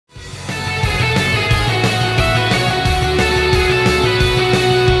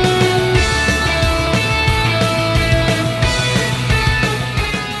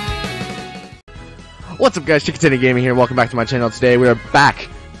What's up, guys? FryGangGaming here. Welcome back to my channel. Today we are back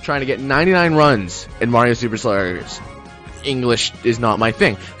trying to get 99 runs in Mario Superstars. English is not my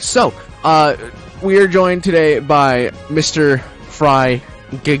thing. So, we are joined today by Mr.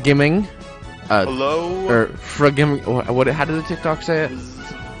 FryGangGaming. Hello? Or FryGangGaming. What? How did the TikTok say it?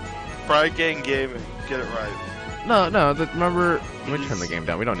 FryGangGaming. Get it right. No. Remember? Let me turn the game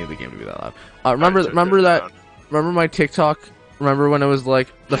down. We don't need the game to be that loud. Remember my TikTok? Remember when it was like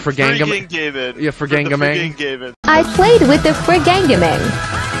the FryGangGaming? Yeah, FryGangGaming. I played with the FryGangGaming.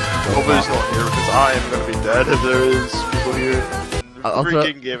 Nobody's not here because I am going to be dead if there is people here.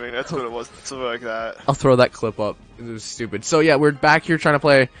 FryGangGaming, that's what it was. Something like that. I'll throw that clip up. It was stupid. So yeah, we're back here trying to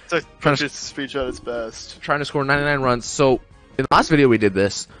play. It's like Punch's speech at its best. Trying to score 99 runs. So in the last video we did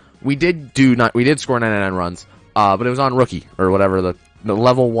this. We did score 99 runs. But it was on rookie or whatever the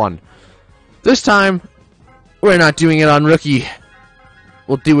level 1. This time we're not doing it on rookie.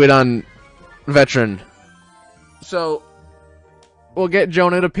 We'll do it on veteran. So we'll get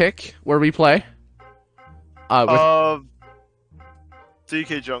Jonah to pick where we play. DK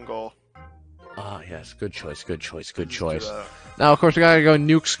Jungle. Yes, good choice. Now, of course, we gotta go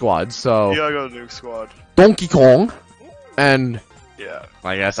Nuke Squad. So You gotta go Nuke Squad. Donkey Kong, and yeah,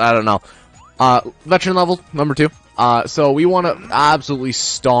 I guess I don't know. Veteran level number 2. So we want to absolutely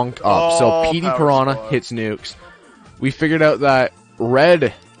stonk up. So PD Piranha hits nukes. We figured out that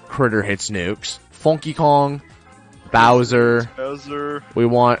Red Critter hits nukes. Funky Kong, Bowser. We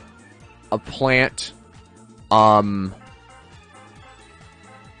want a plant. Actually,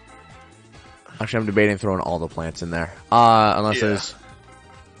 I'm debating throwing all the plants in there. Unless there's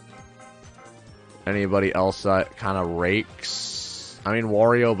anybody else that kind of rakes. I mean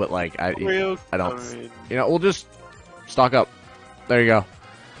Wario, but like I don't. You know, we'll just stock up. There you go.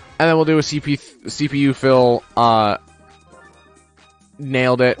 And then we'll do a CPU fill.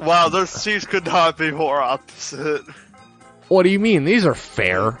 Nailed it. Wow, those teams could not be more opposite. What do you mean? These are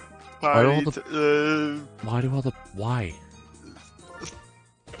fair. Why?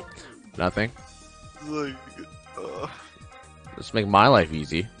 Nothing. Like, Let's make my life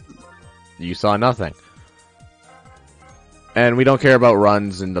easy. You saw nothing. And we don't care about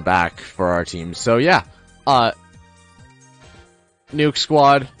runs in the back for our team. So yeah. Nuke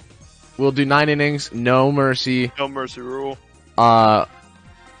Squad. We'll do 9 innings, no mercy. No mercy rule.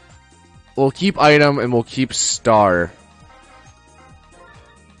 We'll keep item and we'll keep star.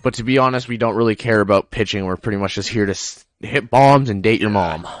 But to be honest, we don't really care about pitching. We're pretty much just here to hit bombs and date your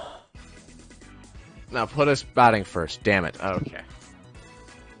mom. Now put us batting first. Damn it. Okay.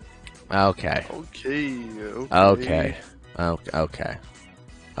 Now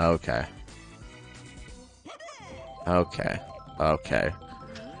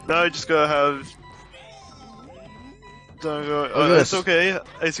you just gotta have. It's okay.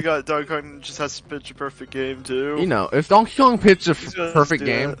 Ace got Donkey Kong just has to pitch a perfect game too. You know, if Donkey Kong pitched a perfect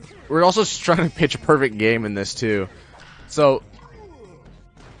game, we're also trying to pitch a perfect game in this too. So.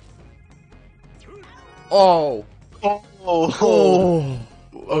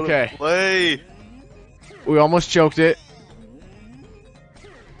 Okay. Play. We almost choked it.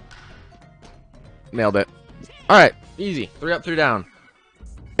 Nailed it. Alright, easy. 3 up, 3 down.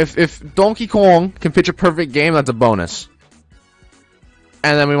 If Donkey Kong can pitch a perfect game, that's a bonus.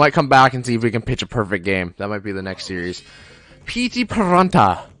 And then we might come back and see if we can pitch a perfect game. That might be the next series. PT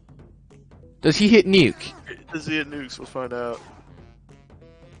Piranha. Does he hit nuke? Does he hit nukes? We'll find out.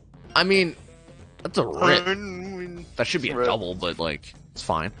 I mean, that's a rip. That should be a double, but like, it's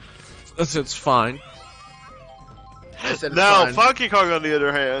fine. It's fine. Now, Funky Kong on the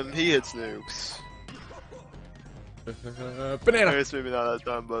other hand, he hits nukes. Banana. I guess maybe not that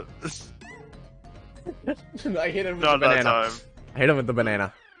time, but I hit him with not the banana. that time. I hit him with the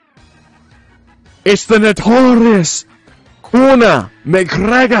banana. It's the notorious Conor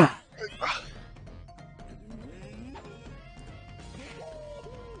McGregor.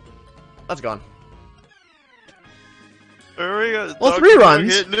 That's gone. There we go. Well, 3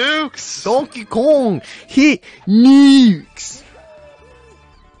 runs. Hit nukes. Donkey Kong hit nukes.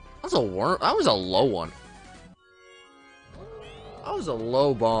 That was a low one. That was a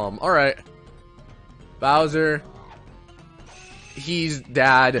low bomb. All right. Bowser. He's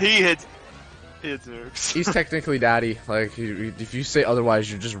dad. He hits nukes. He's technically daddy. Like, if you say otherwise,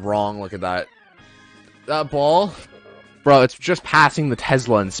 you're just wrong. Look at that. That ball, bro. It's just passing the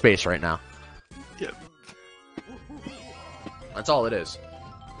Tesla in space right now. Yep. That's all it is.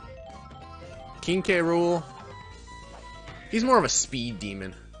 King K. Rool. He's more of a speed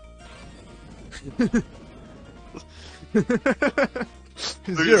demon. Dude,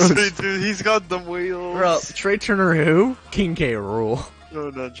 he's got the wheels. Bro, Trey Turner who? King K. Rool. No,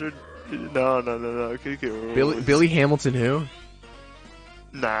 No. Kiki rules. Billy Hamilton who?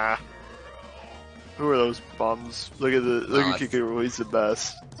 Nah. Who are those bums? Look at Kiki rules. He's the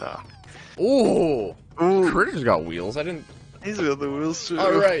best. Nah. Ooh. Critter's got wheels. I didn't. He's got the wheels too.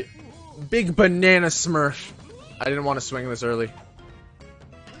 All right. Big banana Smurf. I didn't want to swing this early.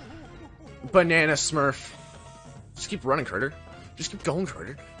 Banana Smurf. Just keep running, Critter. Just keep going,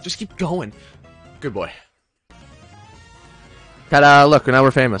 Critter. Just keep going. Good boy. Ta-da! Look, now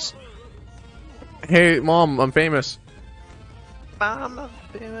we're famous. Hey, Mom, I'm famous. Mom, I'm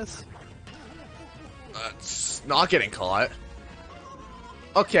famous. It's not getting caught.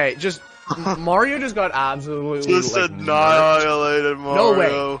 Okay, just Mario just got absolutely Just annihilated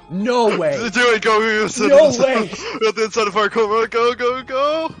Mario. No way. Do it, go. No way. At the inside of our corner.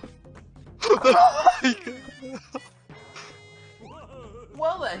 Go.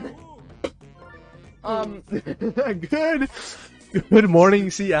 Well then. Good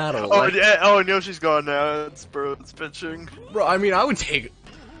morning, Seattle. Oh, yeah. Oh, and Yoshi's gone now. It's pitching. Bro, I mean, I would take.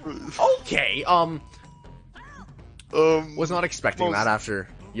 Okay. Was not expecting that after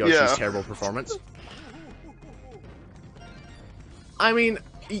Yoshi's terrible performance. I mean,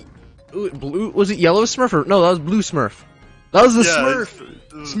 blue was it yellow Smurf or no? That was blue Smurf. That was the Smurf.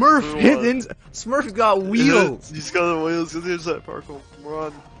 Smurf got wheels. He's got the wheels. Here's that parkour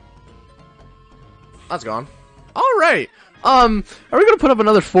run. That's gone. All right. Are we gonna put up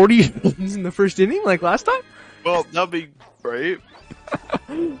another 40 runs in the first inning like last time? Well, that'd be great.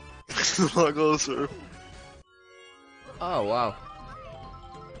 A lot closer. Oh wow.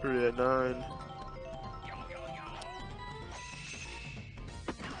 3 at 9.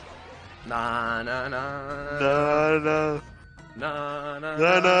 Na na na Na na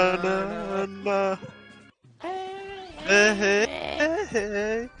na na na na. Hey.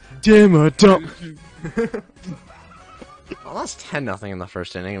 Damn it! Well, that's 10-0 in the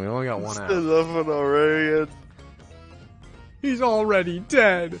first inning, and we only got one out. 11 already. He's already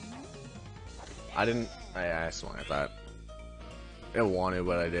dead. I swung at that. I didn't want to,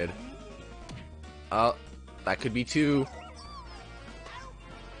 but I did. Oh, that could be 2.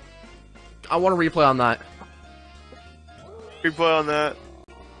 I want to replay on that. Replay on that.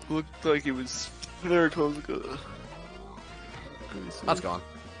 Looked like he was very close. That's gone.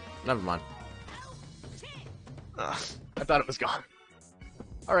 Never mind. I thought it was gone.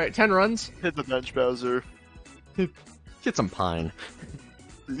 Alright, 10 runs. Hit the bench, Bowser. Get some pine.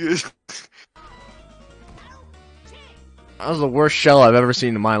 That was the worst shell I've ever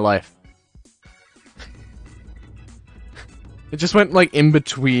seen in my life. It just went like in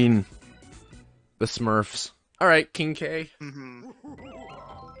between the Smurfs. Alright, King K.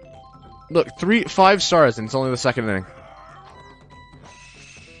 Look, 5 stars and it's only the second inning.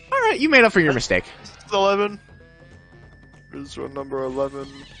 Alright, you made up for your mistake. It's 11. Here's one number 11.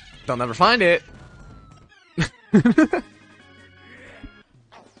 They'll never find it. Well,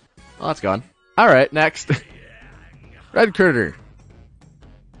 that's gone. Alright, next. Red Critter.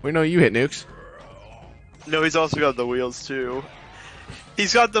 We know you hit nukes. No, he's also got the wheels too.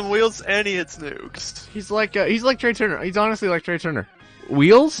 He's got them wheels and he hits nukes. He's like Trey Turner. He's honestly like Trey Turner.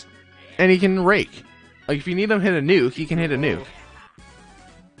 Wheels, and he can rake. Like if you need him to hit a nuke, he can hit a nuke.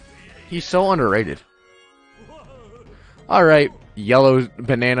 He's so underrated. Alright, yellow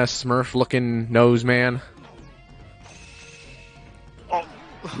banana Smurf looking nose man. Oh.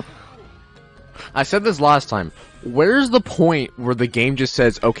 I said this last time. Where's the point where the game just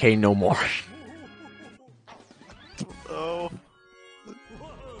says, okay, no more? Oh.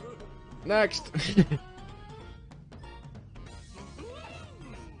 Next.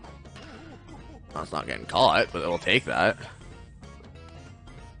 Well, it's not getting caught, but it'll take that.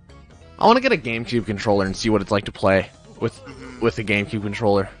 I want to get a GameCube controller and see what it's like to play with the GameCube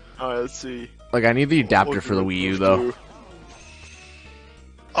controller. Alright, let's see. Like, I need the adapter for the Wii U, though.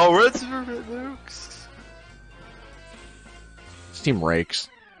 Oh, Red Super hit nukes. This team rakes.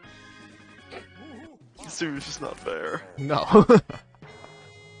 This team is just not fair. No.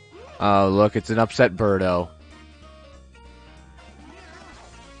 Oh, look, it's an upset Birdo.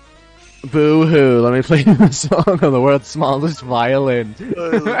 Boo-hoo, let me play the song on the world's smallest violin.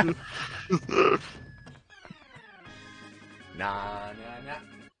 Nah.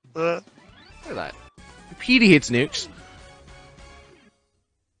 Look at that. Petey hits nukes.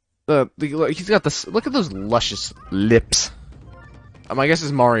 He's got this. Look at those luscious lips. My guess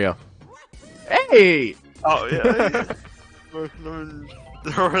is Mario. Hey! Oh, yeah.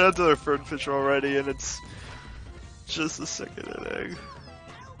 They're at their third pitch already, and it's just the second inning.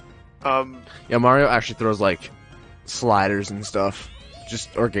 Yeah, Mario actually throws, like, sliders and stuff.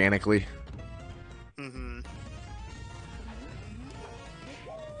 Just organically.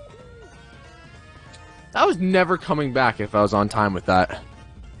 was never coming back if I was on time with that.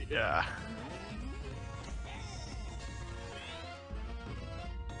 Yeah.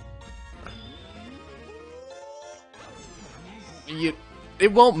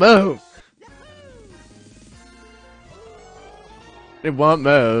 It won't move. It won't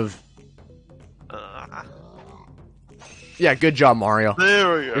move. Yeah, good job, Mario.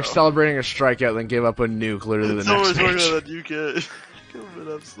 There we go. You're celebrating a strikeout, then give up a nuke literally the next It's always pitch. working that you get. Give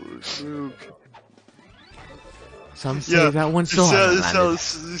an absolute nuke. Some say that one still hasn't landed.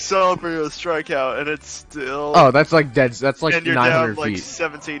 You celebrate a strikeout, and it's still. Oh, that's like dead. That's like and you're 900 down like feet.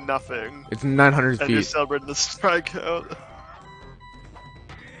 17-0. It's 900 And you're feet. celebrating the strikeout.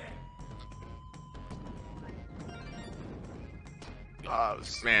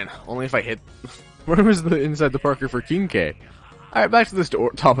 Man, only if I hit. Where was the inside the Parker for King K? Alright, back to this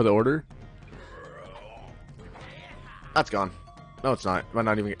top of the order. That's gone. No, it's not. Might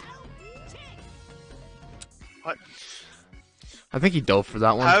not even get. What? I think he dove for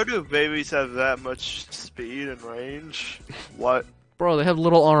that one. How do babies have that much speed and range? What? Bro, they have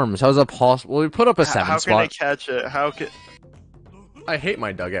little arms. How's that possible? We put up a 7 How spot. can they catch it? How can? I hate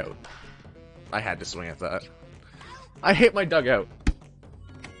my dugout. I had to swing at that. I hate my dugout.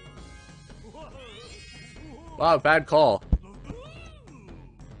 Wow, bad call.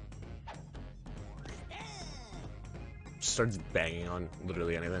 Starts banging on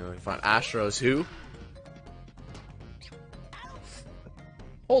literally anything. Like, fine. Astros, who?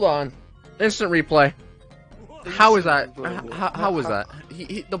 Hold on. Instant replay. How is that? How was that?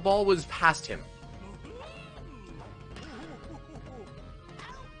 The ball was past him.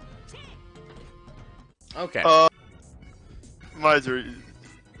 Okay. Mine's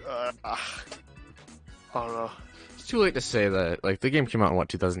I don't know. It's too late to say that. Like, the game came out in, what,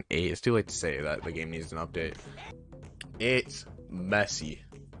 2008? It's too late to say that the game needs an update. It's messy.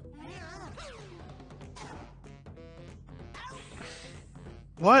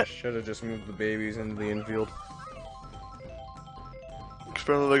 What? Should have just moved the babies into the infield.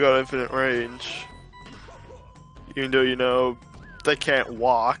 Apparently they got infinite range. Even though, you know, they can't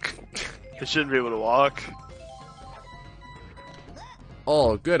walk. They shouldn't be able to walk.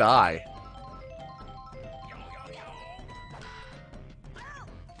 Oh, good eye.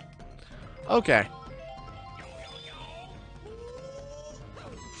 Okay.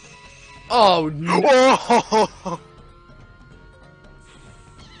 Oh, no. Oh!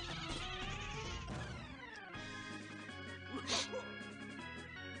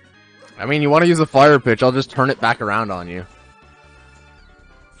 I mean, you want to use a fire pitch, I'll just turn it back around on you.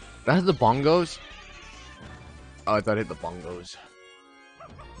 That hit the bongos? Oh, I thought it hit the bongos.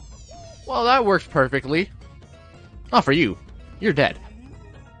 Well, that works perfectly. Not for you. You're dead.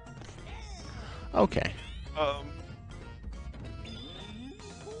 Okay.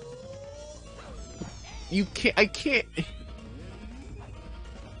 You can't. I can't.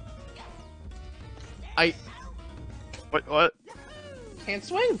 What? Can't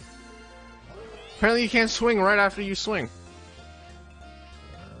swing. Apparently, you can't swing right after you swing.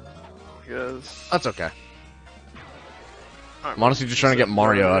 Yes. That's okay. I'm honestly just trying to get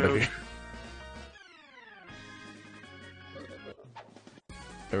Mario out of here.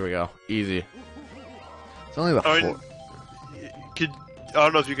 There we go. Easy. It's only the I four.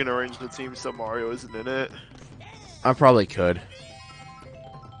 don't know if you can arrange the team so Mario isn't in it. I probably could.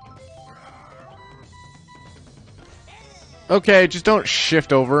 Okay, just don't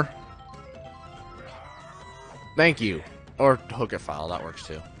shift over. Thank you. Or hook it foul, that works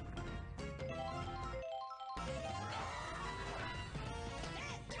too.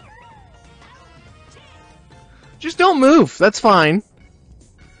 Just don't move. That's fine.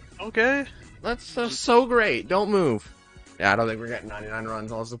 Okay. That's so great. Don't move. Yeah, I don't think we're getting 99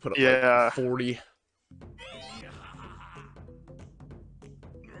 runs. I'll also put up like 40.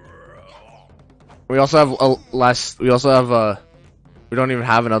 We also have a less. We also have we don't even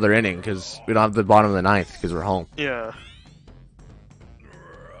have another inning because we don't have the bottom of the ninth because we're home. Yeah.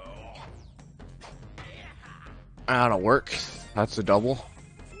 That'll work. That's a double.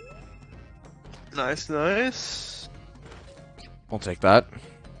 Nice, nice. We'll take that.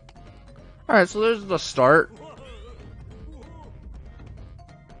 Alright, so there's the start.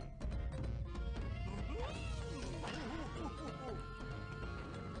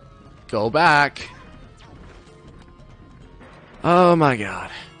 Go back. Oh my god.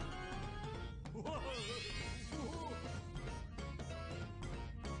 You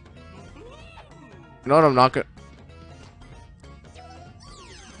know what I'm not gonna...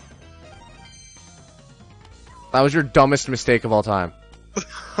 That was your dumbest mistake of all time.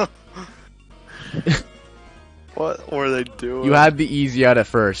 What were they doing? You had the easy out at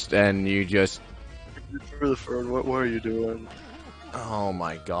first, and you just... Rutherford, what are you doing? Oh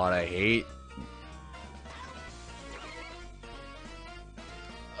my god, I hate...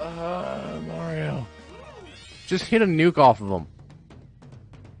 Mario. Just hit a nuke off of him.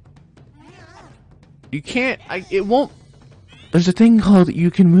 You can't... it won't... There's a thing called you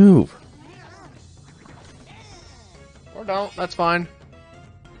can move. Or don't, that's fine.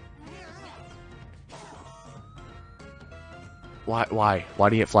 Why? Why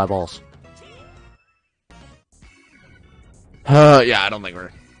do you hit fly balls? Yeah, I don't think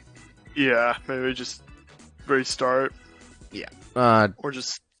we're... Yeah, maybe just restart. Yeah. Or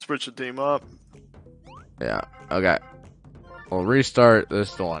just switch the team up. Yeah, okay. We'll restart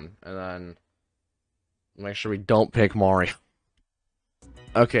this one, and then... make sure we don't pick Mario.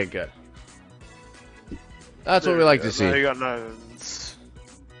 Okay, good. That's what we like to see. Now you got nines.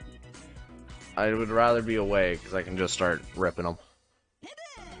 I would rather be away, because I can just start ripping them.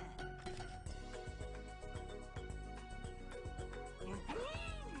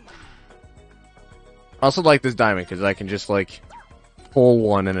 I also like this diamond, because I can just, like, pull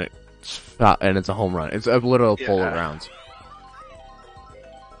one and it's a home run. It's a literal pull of rounds.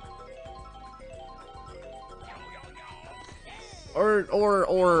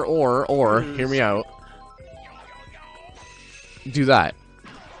 Or, hear me out. Do that.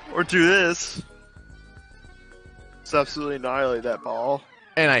 Or do this. Just absolutely annihilate that ball.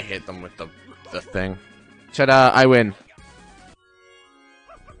 And I hit them with the thing. Ta-da, I win.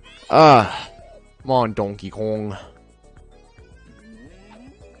 Come on, Donkey Kong.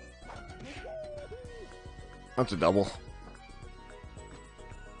 That's a double.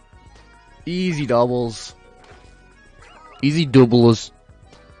 Easy doubles. Easy doubles.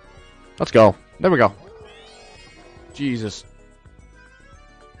 Let's go. There we go. Jesus.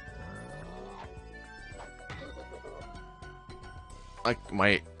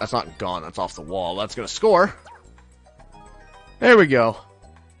 That's not gone. That's off the wall. That's gonna score. There we go.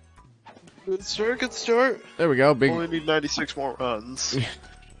 Good start, good start. There we go. Big. Only need 96 more runs.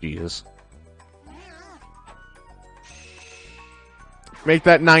 Jesus. Make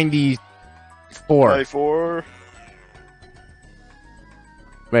that 94. 94.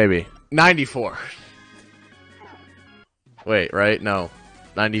 Maybe. 94. Wait, right? No.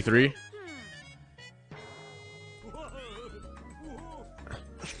 93?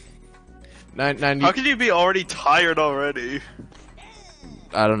 How can you be already tired already?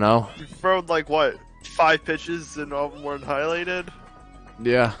 I don't know. You've thrown like what? 5 pitches and all of them weren't highlighted?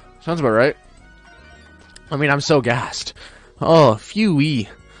 Yeah. Sounds about right. I mean, I'm so gassed. Oh, phew-wee.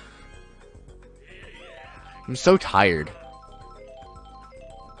 I'm so tired.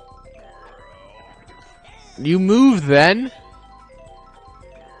 You move then?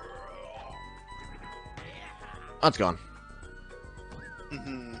 That's gone.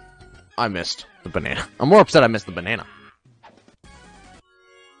 I missed the banana. I'm more upset I missed the banana.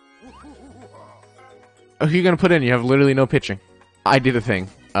 Oh, who are you gonna put in? You have literally no pitching. I did a thing.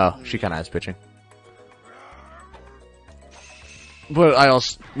 Oh, she kinda has pitching. But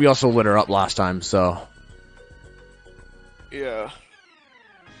we also lit her up last time, so... Yeah.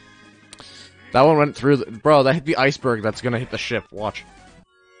 That one went through the... Bro, that hit the iceberg that's gonna hit the ship. Watch.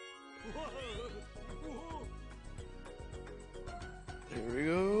 Here we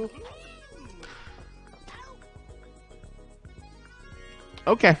go.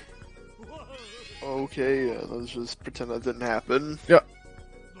 Okay. Okay, yeah, let's just pretend that didn't happen. Yeah.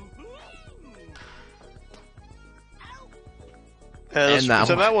 And let's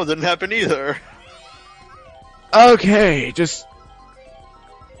pretend that one didn't happen either. Okay, just...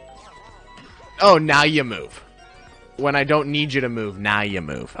 Oh, now you move. When I don't need you to move, now you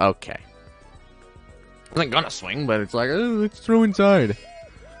move. Okay. I wasn't gonna swing, but it's like, oh, let's throw inside.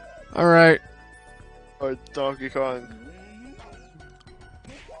 Alright. Alright, Donkey Kong.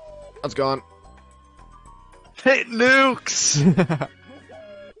 That's gone. Hit nukes!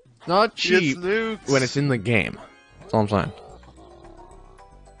 Not cheap It's nukes. when it's in the game. That's all I'm saying.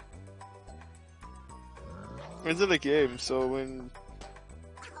 It's in a game, so when...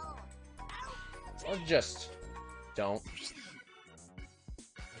 Or just... don't.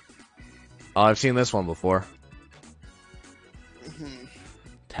 Oh, I've seen this one before.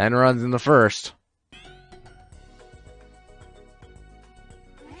 10 runs in the first.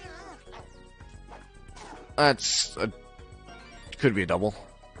 Could be a double,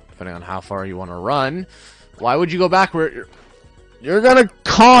 depending on how far you want to run. Why would you go back where you're gonna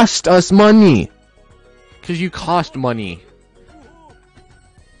cost us money? Because you cost money.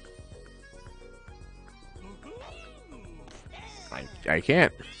 I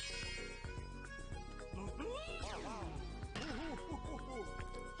can't.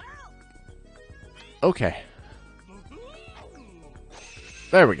 Okay.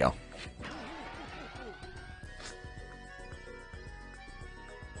 There we go.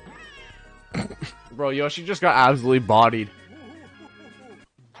 Bro, Yoshi just got absolutely bodied.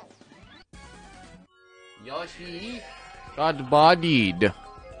 Yoshi got bodied.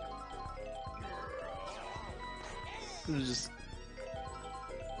 Just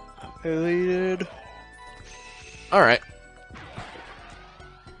annihilated. Alright.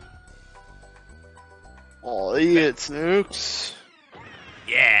 Oh, eat it, Snooks.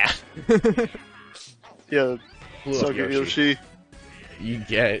 Yeah. Yeah, Blew up suck it, Yoshi. You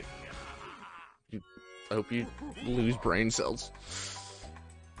get. I hope you lose brain cells.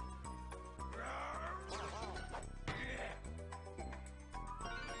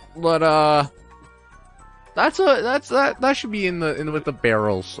 But that should be in with the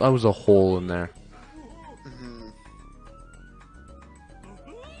barrels. That was a hole in there. Mm-hmm.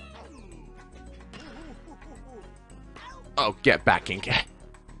 Oh, get back in, cat.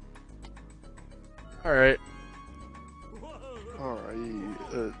 All right.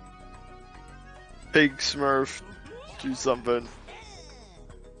 Alright. Big Smurf, do something,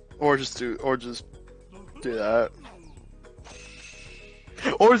 or just do that,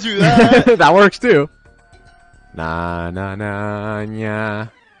 or do that. That works too. Na na na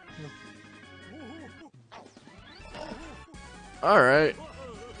nya. All right.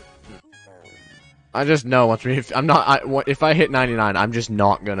 I just know once we. If I hit 99, I'm just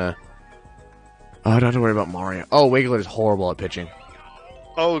not gonna. Oh, I don't have to worry about Mario. Oh, Wiggler is horrible at pitching.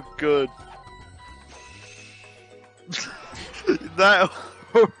 Oh, good. That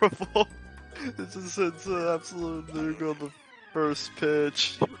horrible. It's an absolute nuke on the first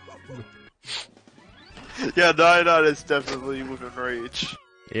pitch. Yeah, 99 is definitely within reach.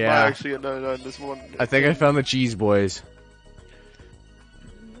 Yeah. I actually get 99 this one. I think I found the cheese boys.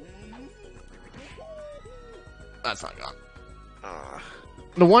 That's not gone.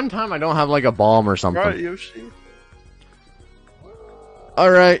 The one time I don't have like a bomb or something. Right, Yoshi.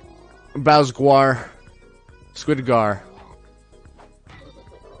 Alright. Bowsguar. Squidgar.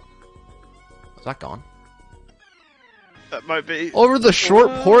 Is that gone? That might be. Over the short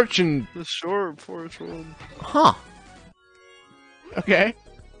porch and... The short porch one. Huh. Okay.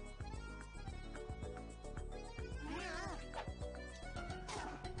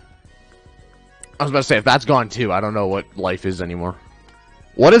 I was about to say, if that's gone too, I don't know what life is anymore.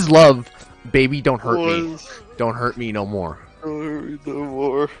 What is love? Baby, don't hurt me. Don't hurt me no more. Don't hurt me no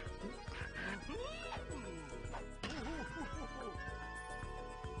more.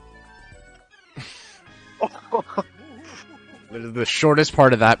 The shortest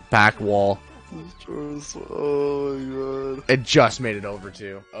part of that back wall. Oh my god. It just made it over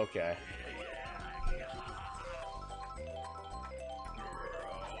too. Okay.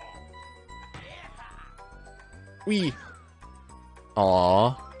 Wee.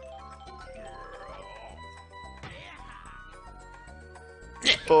 Aww.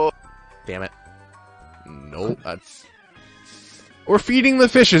 Oh. Damn it. Nope, that's... We're feeding the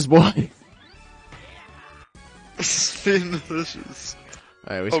fishes, boy. Feeding the fishes.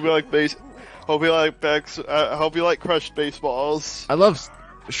 Right, Hope you like Hope you like hope you like crushed baseballs. I love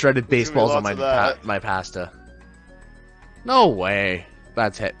shredded baseballs on lots my of that. my pasta. No way.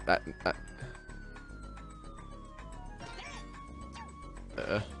 That's hit. That.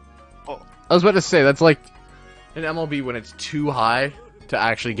 Oh. I was about to say that's like in MLB when it's too high to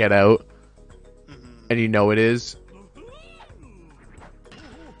actually get out, and you know it is.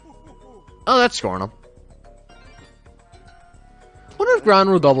 Oh, that's scoring them. I wonder if ground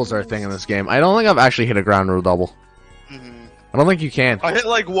rule doubles are a thing in this game. I don't think I've actually hit a ground rule double. I don't think you can. I hit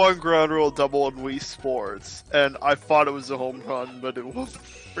like one ground rule double in Wii Sports, and I thought it was a home run, but it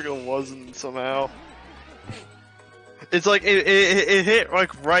freaking wasn't somehow. It's like it hit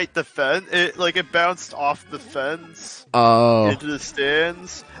like right the fence. It bounced off the fence into the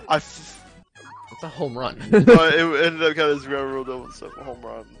stands. It's a home run. But it ended up kind of ground rule double instead of a home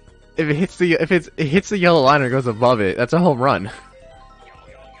run. If it hits the yellow line or goes above it, that's a home run.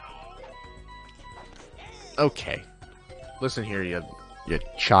 Okay. Listen here, you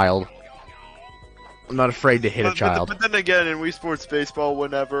child. I'm not afraid to hit a child. But then again, in Wii Sports Baseball,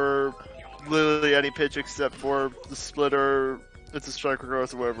 whenever literally any pitch except for the splitter, it's a strike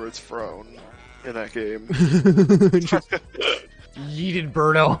regardless of wherever it's thrown in that game. Yeeted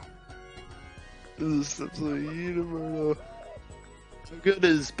Birdo. This is absolutely yeeted Birdo. How good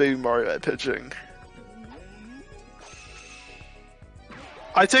is Baby Mario at pitching?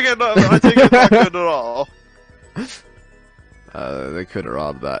 I take it not good at all. They could have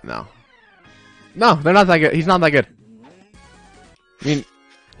robbed that now. No, they're not that good. He's not that good. I mean,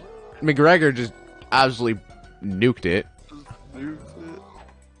 McGregor just absolutely nuked it. Just nuked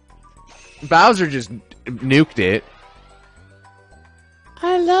it. Bowser just nuked it.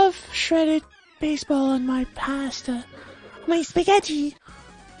 I love shredded baseball on my pasta, my spaghetti.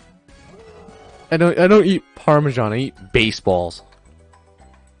 I don't eat Parmesan. I eat baseballs.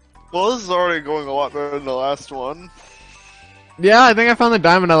 Well, this is already going a lot better than the last one. Yeah, I think I found the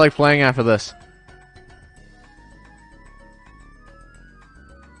diamond I like playing after this.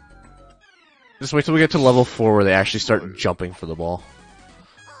 Just wait till we get to level 4 where they actually start jumping for the ball.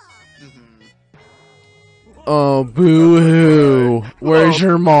 Oh, boo-hoo. Where's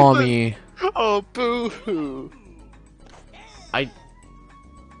your mommy? Oh, boo-hoo.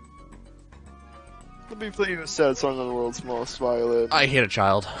 Let me play you a sad song on the world's smallest violin. I hit a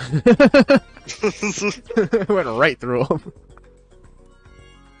child. Went right through him.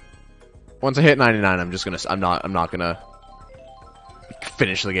 Once I hit 99, I'm not gonna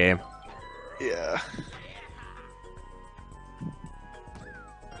finish the game. Yeah.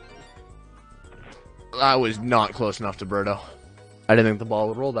 I was not close enough to Birdo. I didn't think the ball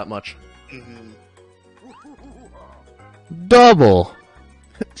would roll that much. Double!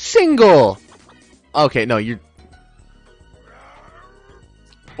 Single! Okay, no, you're...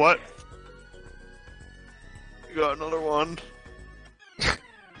 What? You got another one.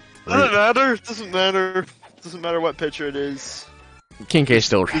 Doesn't matter. Doesn't matter. Doesn't matter what pitcher it is. King K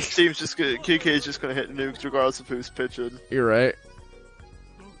still This right. team's just gonna... KK's just gonna hit nukes regardless of who's pitching. You're right.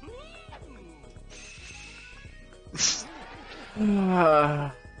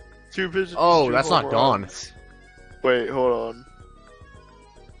 Two pitches. Oh, two that's home not Dawn. runs. Wait, hold on.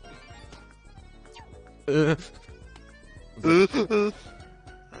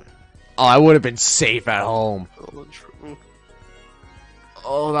 Oh, I would have been safe at home.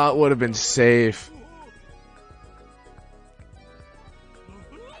 Oh, that would have been safe.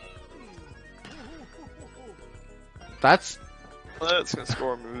 That's gonna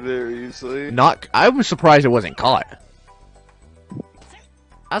score me very easily. not... I was surprised it wasn't caught.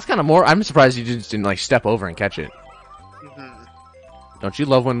 That's kind of more... I'm surprised you just didn't, like, step over and catch it. Don't you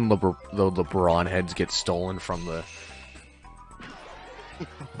love when the LeBron heads get stolen from the...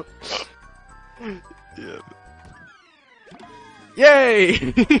 Yeah. Yay!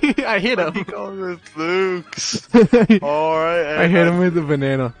 I hit him. He got with nukes. Alright. I hit him with the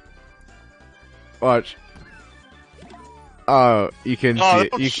banana. Watch. Oh, you can Oh, see they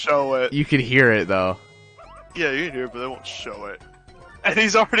it. won't show it. You can hear it though. Yeah, you can hear it, but they won't show it. And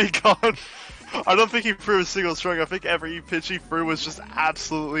he's already gone. I don't think he threw a single strike. I think every pitch he threw was just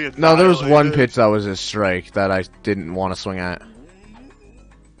absolutely annihilated. No, there was one pitch that was a strike that I didn't want to swing at.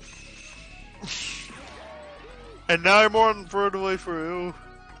 And now you're more than a third of the way through.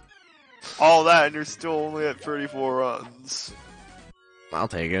 All that, and you're still only at 34 runs. I'll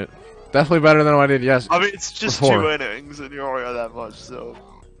take it. Definitely better than what I did yesterday. I mean, it's just Before. 2 innings, and you already got that much, so...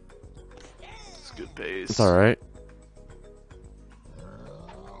 It's good pace. It's alright.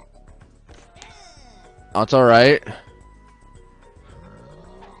 Oh, it's alright.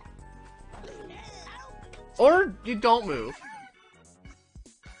 Or you don't move.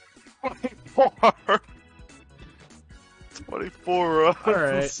 24 runs.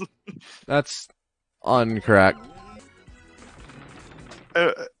 Alright. That's uncorrect.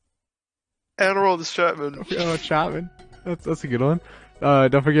 Admiral this Chapman. Oh, Chapman. That's a good one.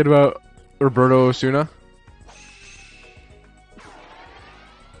 Don't forget about Roberto Osuna.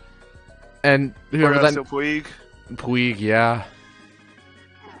 And whoever that... Puig. Puig, yeah.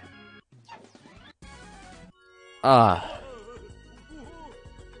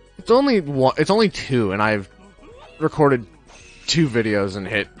 It's only one. It's only 2, and I've recorded 2 videos and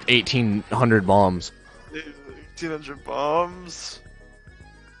hit 1,800 bombs. 1,800 bombs.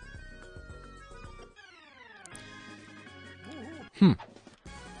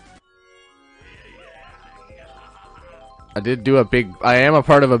 I did do a big... I am a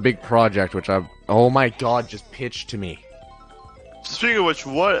part of a big project, which I've... Oh my god, just pitched to me. Speaking of which,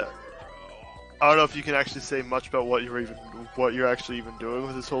 what... I don't know if you can actually say much about what you're actually even doing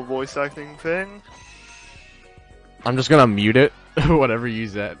with this whole voice acting thing. I'm just gonna mute it. Whatever you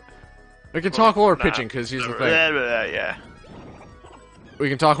said. We can talk while we're Nah, pitching, because here's the thing. Yeah. We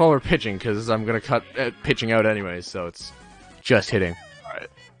can talk while we're pitching, because I'm gonna cut pitching out anyways, so it's just hitting.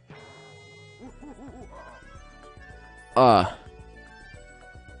 Alright.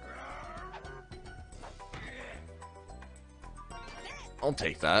 I'll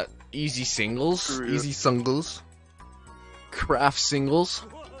take that. Easy singles. Screw you. Easy singles. Craft singles.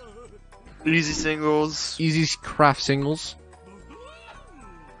 Easy singles. Easy craft singles.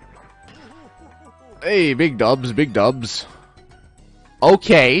 Hey, big dubs, big dubs.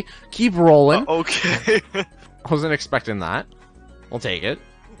 Okay, keep rolling. Okay. I wasn't expecting that. I'll take it.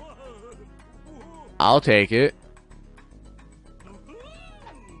 I'll take it.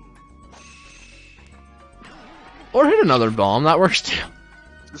 Or hit another bomb, that works too.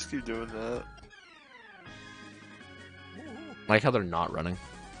 Just keep doing that. Like how they're not running.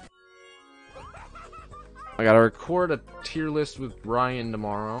 I gotta record a tier list with Ryan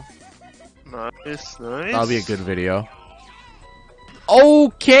tomorrow. Nice, nice. That'll be a good video.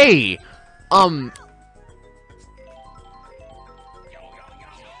 Okay!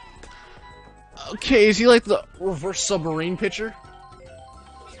 Okay, is he like the reverse submarine pitcher?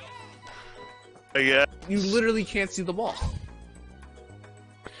 Yeah. You literally can't see the ball.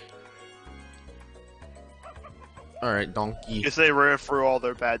 Alright, donkey. Guess they ran through all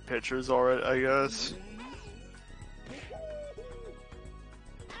their bad pitchers already, I guess.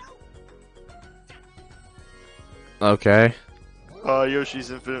 Okay.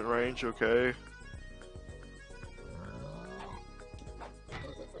 Yoshi's Infinite Range, okay.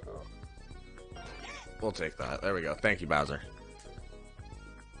 We'll take that. There we go. Thank you, Bowser.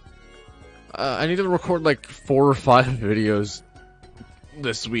 I need to record like 4 or 5 videos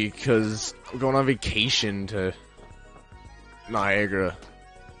this week because I'm going on vacation to Niagara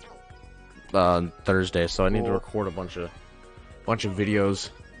on Thursday, so I need to record a bunch of videos.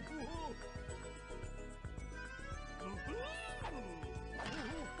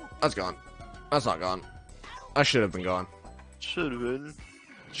 That's gone. That's not gone. I should have been gone. Should have been.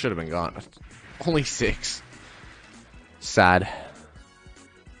 Should have been gone. Only 6. Sad.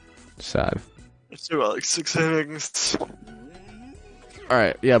 Sad. It's about like 6 innings.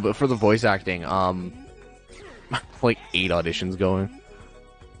 Alright, yeah, but for the voice acting, like 8 auditions going.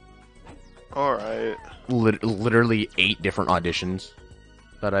 Alright. Literally 8 different auditions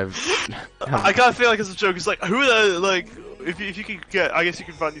that I've... I kinda feel like it's a joke. It's like, who the, like, if you could get, I guess you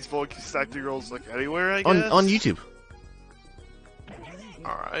can find these voice acting roles, like, anywhere, I guess? on YouTube.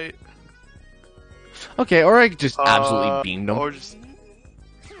 Alright. Okay, or I just absolutely beamed them. Or just...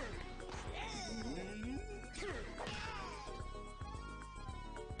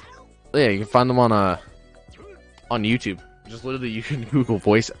 Yeah, you can find them on YouTube. Just literally, you can Google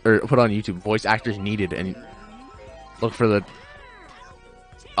voice, or put on YouTube, voice actors needed, and look for the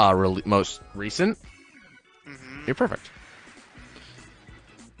most recent. You're perfect.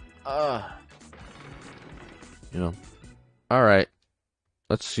 You know. Alright.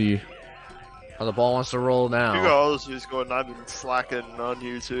 Let's see how the ball wants to roll now. You got all those views going, I've been slacking on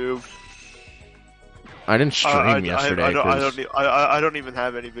YouTube. I didn't stream yesterday. I don't even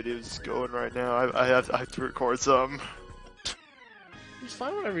have any videos going right now. I have to record some. Just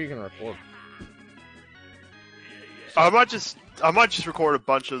find whatever you can record. I might just record a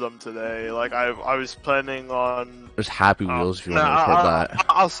bunch of them today. Like I was planning on. There's Happy Wheels if you want to record that.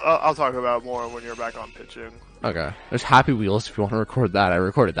 I'll talk about more when you're back on pitching. Okay. There's Happy Wheels if you want to record that. I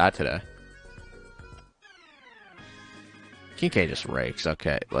recorded that today. Kincaid just rakes.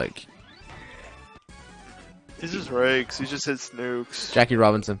 Okay, like. He just rakes. He just hits nukes. Jackie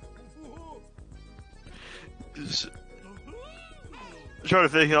Robinson. I'm trying to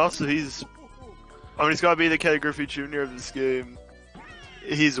think. Also, he's got to be the Ken Griffey Jr. of this game.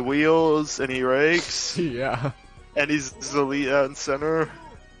 He's wheels and he rakes. Yeah. And he's the lead out in center.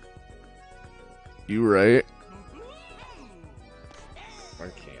 You right. I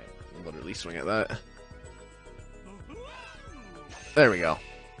can't literally swing at that. There we go.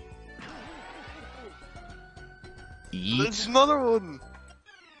 Eat. There's another one.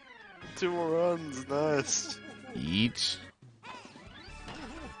 2 more runs. Nice. Eat.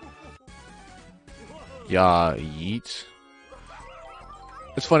 Yeah, yeet.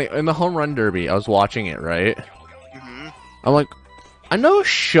 It's funny, in the home run derby, I was watching it, right? I'm like, I know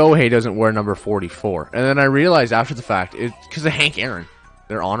Shohei doesn't wear number 44. And then I realized after the fact, it's because of Hank Aaron.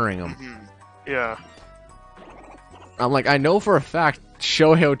 They're honoring him. Yeah. I'm like, I know for a fact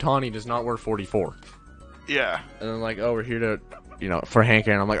Shohei Ohtani does not wear 44. Yeah. And then like, oh, we're here to, you know, for Hank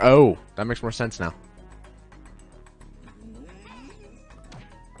Aaron. I'm like, oh, that makes more sense now.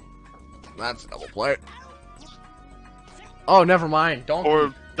 That's a double play. Oh, never mind. Don't.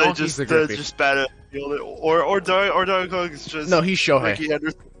 Or they're just bad at field. Or Donkey Kong is just. No, he's Shohei. Ricky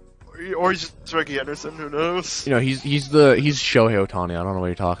Henderson. Or he's just Ricky Henderson. Who knows? You know, he's Shohei Ohtani. I don't know what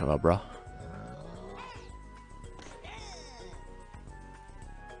you're talking about, bro.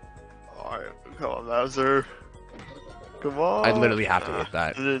 Alright, come on, Bowser. Come on. I literally have to hit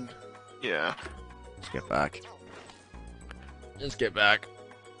that. Then, yeah. Let's get back. Let's get back.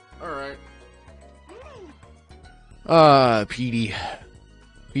 Alright. PD.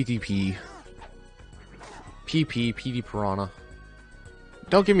 PTP. PP, PD Piranha.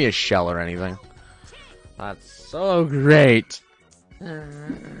 Don't give me a shell or anything. That's so great.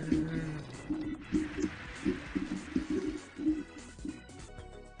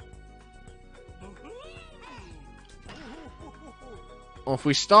 Well, if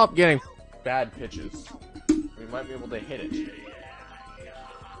we stop getting bad pitches, we might be able to hit it.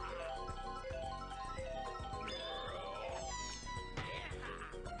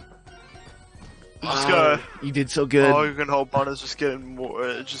 Just gotta, you did so good. all you can hope on is just getting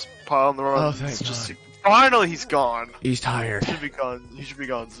more, just piling the runs. Oh, thank just finally, he's gone. He's tired. He should be gone. He should be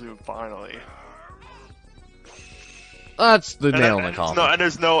gone soon. Finally. That's the nail in the coffin. And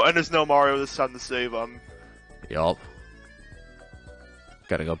there's no Mario this time to save him. Yup.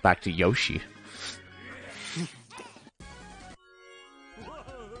 Gotta go back to Yoshi.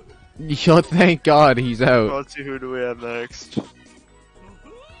 Yo, thank God he's out. Let's see, who do we have next?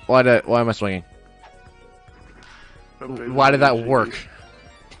 Why am I swinging? Why did that work?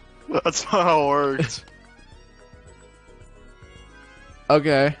 That's not how it worked.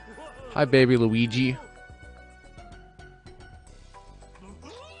 Okay. Hi, baby Luigi.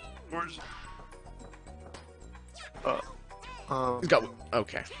 Where's... He's got...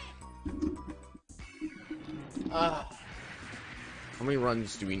 Okay. How many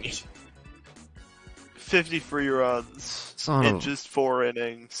runs do we need? 50 free runs Son in of... just 4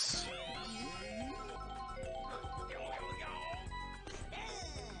 innings.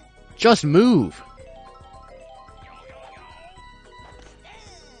 Just move.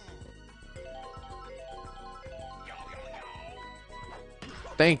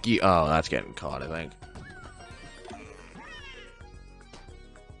 Thank you. Oh, that's getting caught, I think.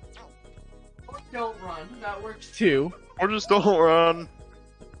 Don't run. That works too. Or just don't run.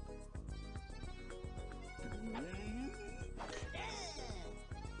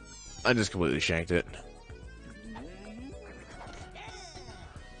 I just completely shanked it.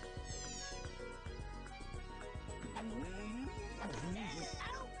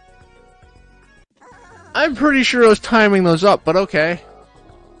 I'm pretty sure I was timing those up, but okay.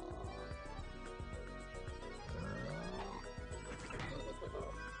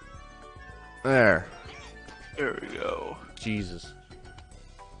 There. There we go. Jesus.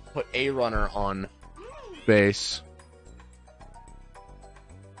 Put a runner on base.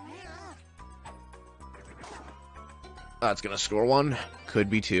 That's gonna score 1. Could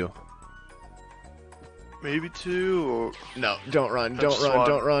be 2. Maybe 2 or... No, don't run, That's don't run, one.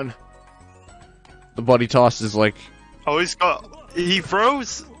 don't run. The buddy toss is like... Oh, he's got... He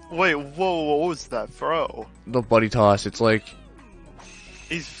froze... Wait, whoa, what was that throw? The buddy toss, it's like...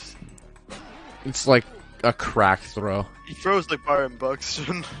 He's... It's like a crack throw. He froze like Byron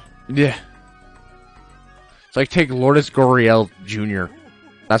Buxton. Yeah. It's like take Lourdes Gurriel Jr.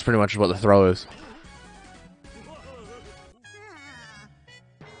 That's pretty much what the throw is.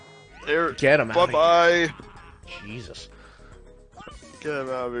 There. Get him out of Bye-bye. here. Jesus. Get him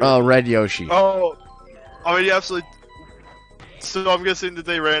out of here. Oh, Red Yoshi. Oh, I mean, absolutely. So I'm guessing that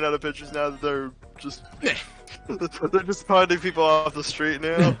they ran out of pitchers now that they're just they're just finding people off the street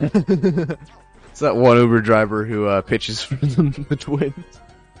now. It's that one Uber driver who pitches for the Twins.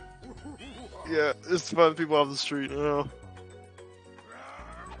 Yeah, just finding people off the street now.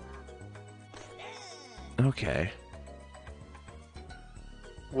 Okay.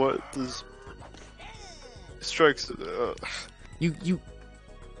 What does strikes? You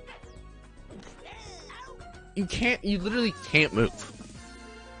can't. You literally can't move.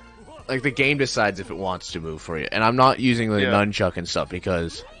 Like the game decides if it wants to move for you, and I'm not using the nunchuck and stuff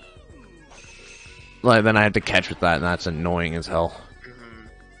because, like, then I have to catch with that, and that's annoying as hell. Mm-hmm.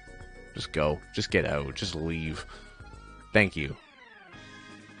 Just go. Just get out. Just leave. Thank you.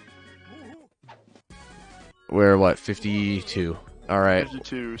 We're what? 52. All right.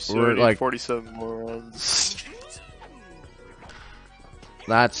 52. So We're we need like 47 more runs.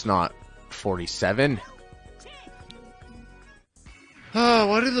 That's not 47. Oh,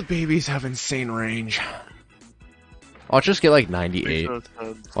 why do the babies have insane range? I'll just get like 98.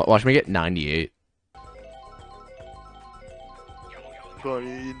 Watch me get 98. Buddy,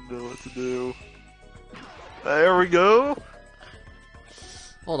 you know what to do. There we go.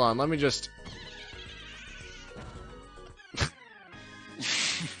 Hold on, let me just...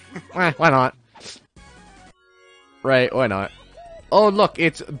 Why not? Right, why not? Oh, look,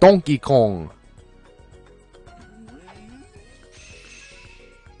 it's Donkey Kong.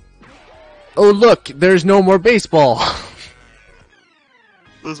 Oh, look, there's no more baseball.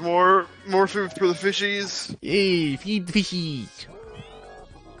 There's more food for the fishies. Yay, feed the fishies.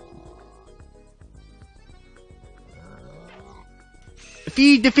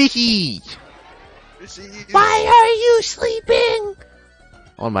 Feed the fishies. Fishies. Why are you sleeping?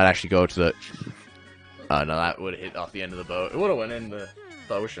 One might actually go to the... no, that would have hit off the end of the boat. It would have went in the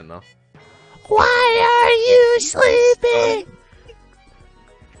ocean, though. Why are you sleeping?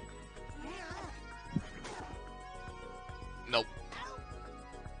 Nope.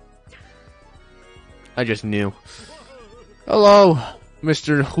 I just knew. Hello,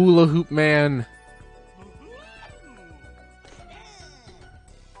 Mr. Hula Hoop Man.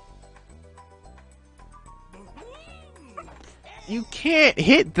 You can't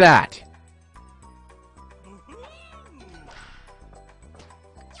hit that.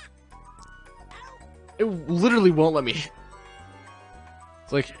 It literally won't let me.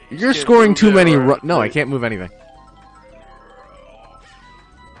 It's like, you're scoring too many no, I can't move anything.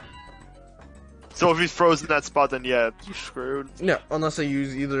 So if he's frozen that spot, then yeah, you're screwed. No, unless I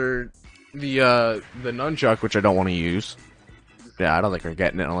use either the nunchuck, which I don't want to use. Yeah, I don't think we're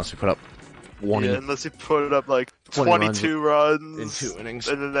getting it unless we put up 20. Yeah, unless you put it up like 22 runs in 2 innings.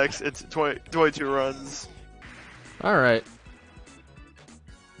 In the next, it's 22 runs. Alright.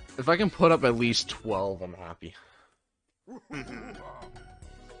 If I can put up at least 12, I'm happy.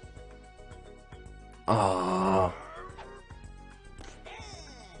 Oh.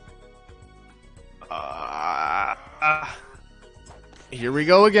 Here we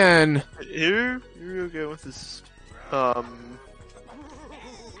go again. Here we go with this. I'm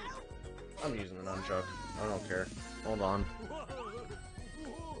using the nunchuck. I don't care. Hold on.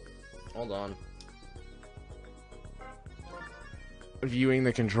 Hold on. Viewing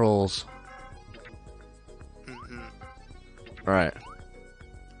the controls. Alright.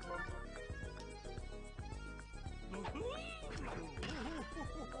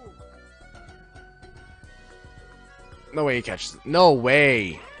 No way he catches it. No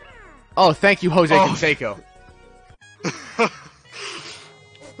way. Oh, thank you, Jose Canseco.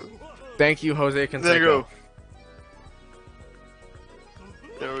 Thank you, Jose Canseco. There you go.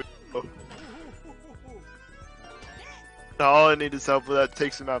 There we go. Now all I need is help with that.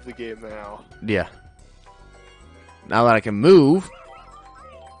 Takes him out of the game now. Yeah. Now that I can move.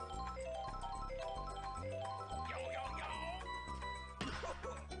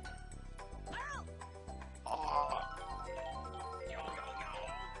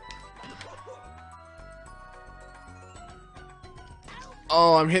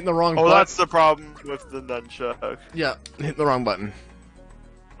 Oh, I'm hitting the wrong button. Oh, that's the problem with the nunchuck. Yeah, hit the wrong button.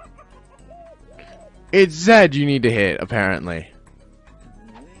 It said you need to hit, apparently.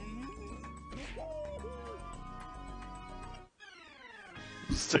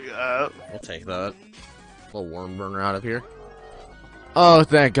 Just take that. We'll take that. Little worm burner out of here. Oh,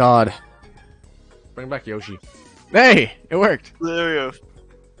 thank God. Bring back Yoshi. Hey, it worked. There we go.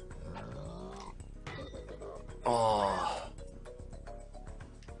 Oh.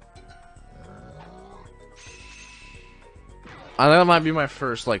 I think that might be my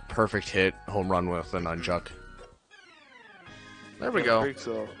first, like, perfect hit home run with a nunchuck. There we go. I think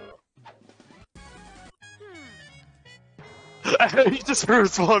so. He just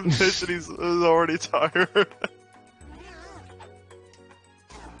throws one pitch and he's already tired.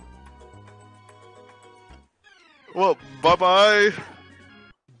 Well, bye-bye.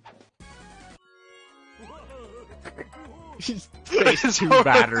 He's faced 2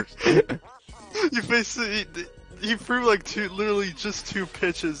 batters. You faced he threw like literally just 2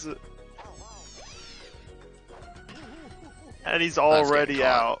 pitches. And he's already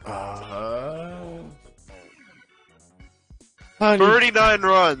out. 39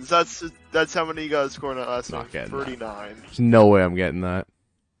 runs. That's how many you guys scored in that last one. 39. There's no way I'm getting that.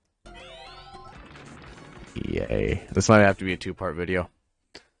 Yay. This might have to be a 2-part video.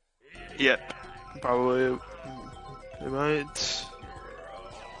 Yep. Probably. It might.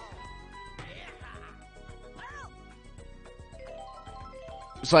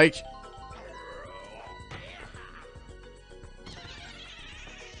 It's like...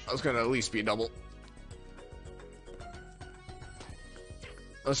 I was gonna at least be a double.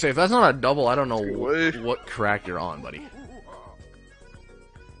 Let's say, if that's not a double, I don't know what crack you're on, buddy.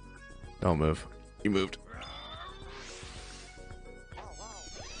 Don't move. You moved.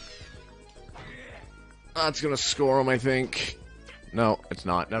 That's gonna score him, I think. No, it's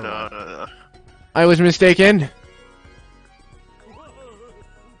not. Never mind. No. I was mistaken.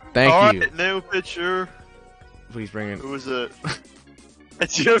 Thank you. Alright, new pitcher. Please bring in. Who is it?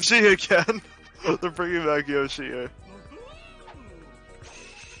 It's Yoshi again. They're bringing back Yoshi.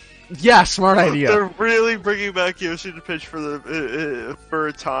 Yeah, smart idea. They're really bringing back Yoshi to pitch for the for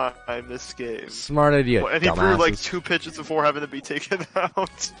a time this game. Smart idea. And he threw like 2 pitches before having to be taken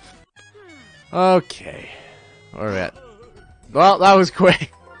out. Okay. Alright. Well, that was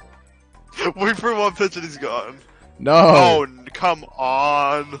quick. We threw 1 pitch and he's gone. No. Oh, come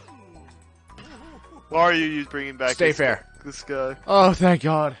on. Why are you bringing back Stay fair. This guy? Oh, thank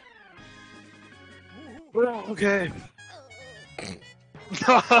God. Well, okay.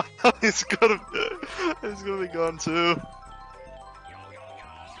 He's gonna be gone too.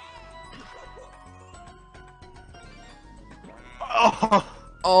 Oh,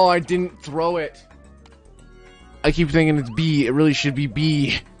 Oh, I didn't throw it. I keep thinking it's B. It really should be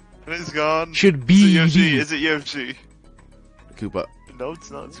B. he's gone. Should be Is it B. UFG? Is it UFG? Koopa. No,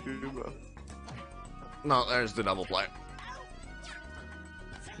 it's not Scuba. No, there's the double play.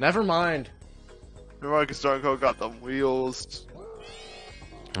 Never mind. Marcus Darko got the wheels.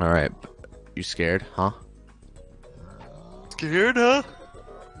 Alright. You scared, huh? Scared, huh?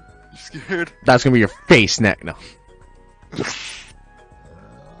 You scared? That's gonna be your face neck. No.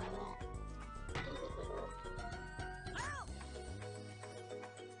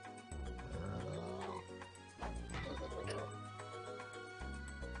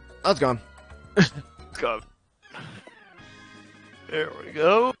 That's gone. Go. There we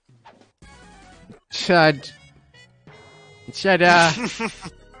go. Chud.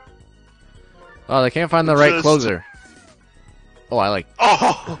 Oh, they can't find the right Just- closer. Oh, I like.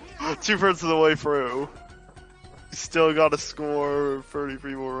 Oh! 2/3 of the way through. Still got to score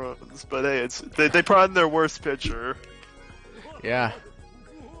 33 more runs, but hey, they brought in their worst pitcher, Yeah.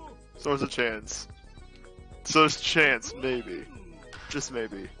 so there's a chance. So there's a chance, maybe, just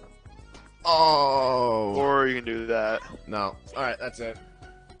maybe, Oh. or you can do that, No. All right, that's it.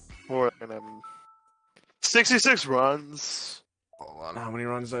 or 66 runs. Hold on. How many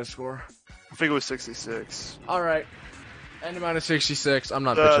runs did I score? I think it was 66. All right. End amount of 66. I'm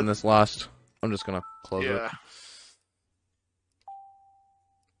not Uh, pitching this last. I'm just gonna close it. Yeah.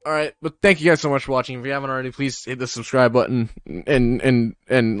 All right, but thank you guys so much for watching. If you haven't already, please hit the subscribe button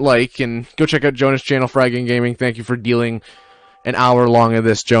and like, and go check out Jonah's channel, FryGangGaming. Thank you for dealing an hour long of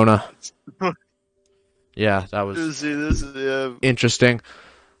this, Jonah. Yeah, that was This is yeah, interesting.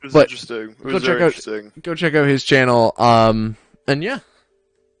 it was But interesting. It go was check very out- interesting. Go check out his channel. And yeah,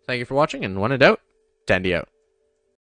 thank you for watching. And when in doubt, Tandy out.